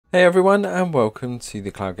Hey everyone, and welcome to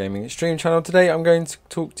the Cloud Gaming Extreme channel. Today I'm going to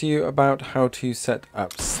talk to you about how to set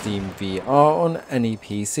up Steam VR on any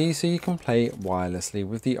PC so you can play wirelessly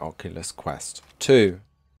with the Oculus Quest 2.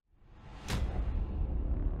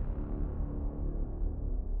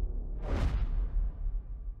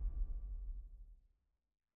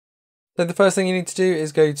 So the first thing you need to do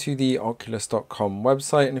is go to the oculus.com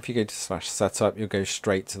website, and if you go to /setup you'll go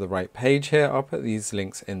straight to the right page here. I'll put these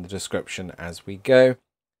links in the description as we go.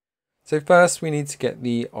 So first we need to get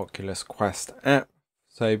the Oculus Quest app.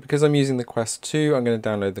 So because I'm using the Quest 2, I'm going to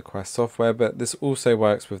download the Quest software, but this also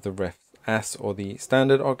works with the Rift S or the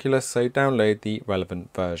standard Oculus, so download the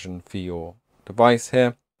relevant version for your device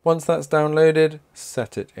here. Once that's downloaded,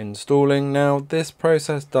 set it installing. Now this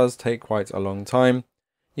process does take quite a long time.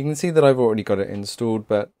 You can see that I've already got it installed,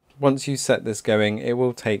 but once you set this going, it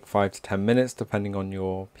will take 5 to 10 minutes depending on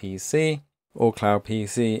your PC or Cloud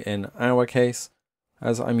PC in our case,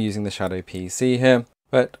 as I'm using the Shadow PC here.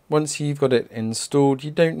 But once you've got it installed, you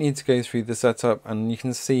don't need to go through the setup, and you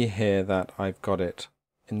can see here that I've got it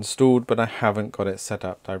installed, but I haven't got it set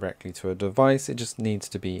up directly to a device. It just needs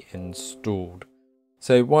to be installed.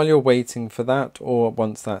 So while you're waiting for that, or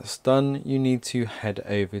once that's done, you need to head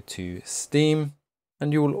over to Steam,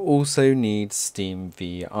 and you will also need Steam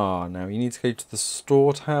VR. Now you need to go to the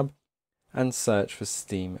Store tab and search for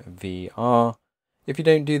Steam VR. If you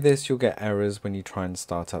don't do this, you'll get errors when you try and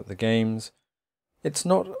start up the games. It's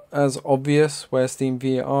not as obvious where Steam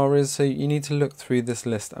VR is, so you need to look through this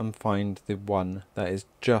list and find the one that is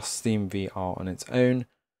just Steam VR on its own,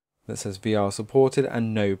 that says VR supported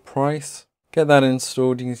and no price. Get that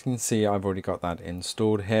installed. You can see I've already got that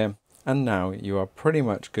installed here. And now you are pretty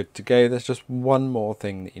much good to go. There's just one more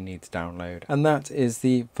thing that you need to download, and that is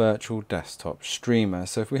the virtual desktop streamer.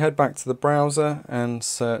 So if we head back to the browser and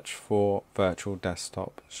search for virtual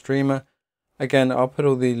desktop streamer, again, I'll put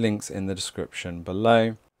all the links in the description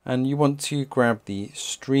below, and you want to grab the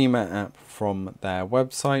streamer app from their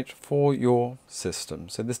website for your system.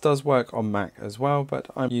 So this does work on Mac as well, but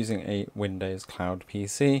I'm using a Windows Cloud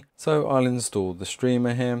PC, so I'll install the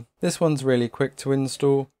streamer here. This one's really quick to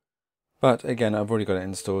install, but again, I've already got it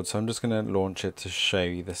installed, so I'm just going to launch it to show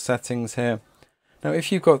you the settings here. Now,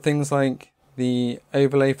 if you've got things like the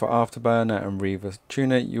overlay for Afterburner and Reverse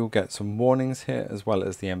Tuner, you'll get some warnings here, as well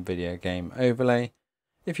as the NVIDIA game overlay.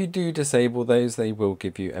 If you do disable those, they will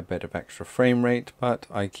give you a bit of extra frame rate, but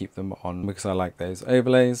I keep them on because I like those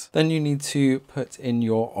overlays. Then you need to put in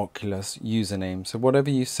your Oculus username. So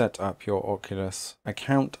whatever you set up your Oculus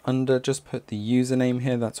account under, just put the username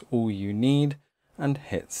here. That's all you need, and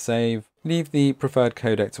hit save. Leave the preferred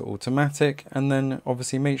codec to automatic, and then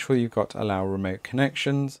obviously make sure you've got allow remote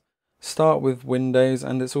connections. Start with Windows,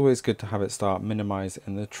 and it's always good to have it start minimize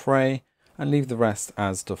in the tray, and leave the rest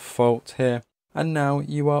as default here. And now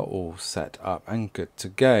you are all set up and good to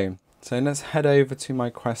go. So let's head over to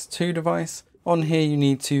my Quest 2 device. On here you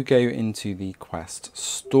need to go into the Quest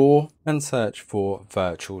store and search for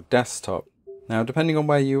virtual desktop. Now, depending on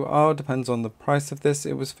where you are, depends on the price of this.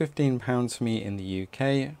 It was £15 for me in the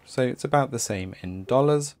UK, so it's about the same in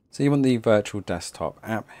dollars. So you want the virtual desktop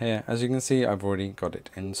app here. As you can see, I've already got it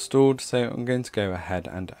installed, so I'm going to go ahead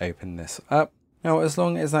and open this up. Now, as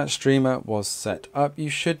long as that streamer was set up, you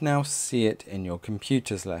should now see it in your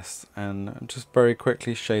computers list. And just very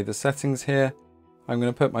quickly show the settings here. I'm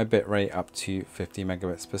going to put my bitrate up to 50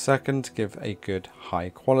 megabits per second to give a good high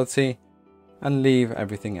quality, and leave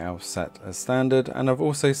everything else set as standard. And I've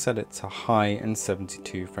also set it to high and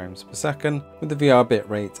 72 frames per second with the VR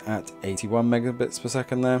bitrate at 81 megabits per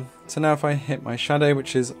second there. So now if I hit my Shadow,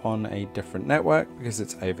 which is on a different network because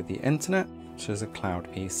it's over the internet, which is a Cloud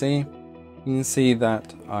PC, you can see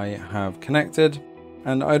that I have connected,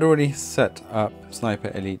 and I'd already set up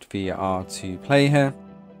Sniper Elite VR to play here.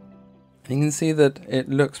 You can see that it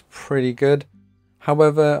looks pretty good.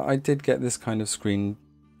 However, I did get this kind of screen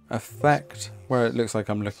effect where it looks like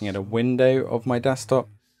I'm looking at a window of my desktop.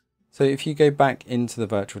 So if you go back into the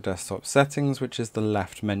virtual desktop settings, which is the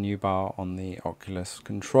left menu bar on the Oculus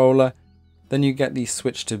controller, then you get the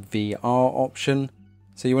switch to VR option.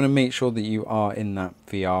 So you want to make sure that you are in that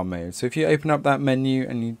VR mode. So if you open up that menu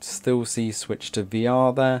and you still see switch to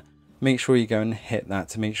VR there, make sure you go and hit that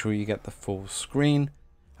to make sure you get the full screen.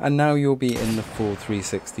 And now you'll be in the full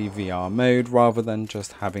 360 VR mode, rather than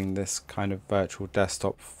just having this kind of virtual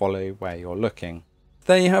desktop follow where you're looking.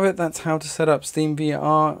 There you have it. That's how to set up Steam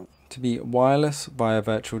VR to be wireless via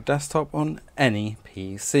virtual desktop on any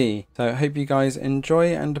PC. So I hope you guys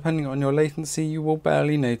enjoy, and depending on your latency, you will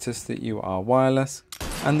barely notice that you are wireless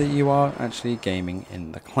and that you are actually gaming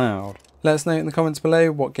in the cloud. Let us know in the comments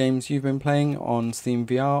below what games you've been playing on Steam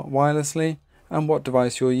VR wirelessly, and what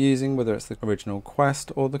device you're using, whether it's the original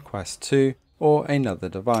Quest or the Quest 2 or another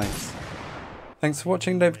device. Thanks for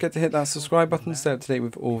watching. Don't forget to hit that subscribe button to stay up to date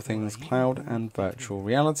with all things cloud and virtual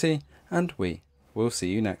reality, and we will see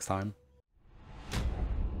you next time.